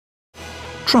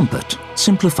Trumpet,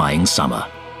 simplifying summer.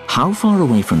 How far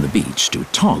away from the beach do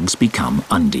togs become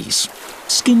undies?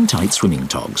 Skin-tight swimming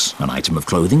togs, an item of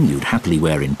clothing you'd happily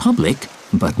wear in public,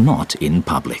 but not in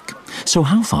public. So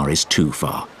how far is too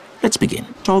far? Let's begin.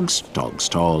 Togs, togs,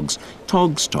 togs,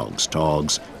 togs, togs,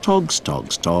 togs, togs,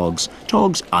 togs, togs,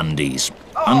 togs, undies.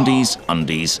 Undies,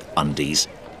 undies, undies,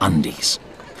 undies.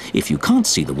 If you can't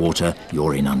see the water,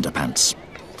 you're in underpants.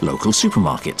 Local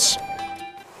supermarkets,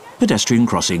 pedestrian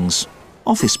crossings,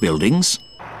 office buildings,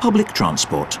 public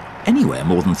transport, anywhere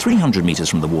more than 300 metres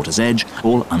from the water's edge,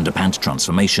 all underpant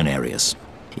transformation areas.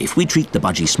 If we treat the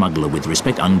budgie smuggler with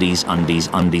respect, undies, undies,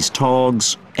 undies,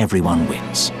 togs, everyone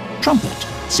wins. Trumpet,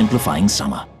 simplifying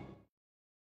summer.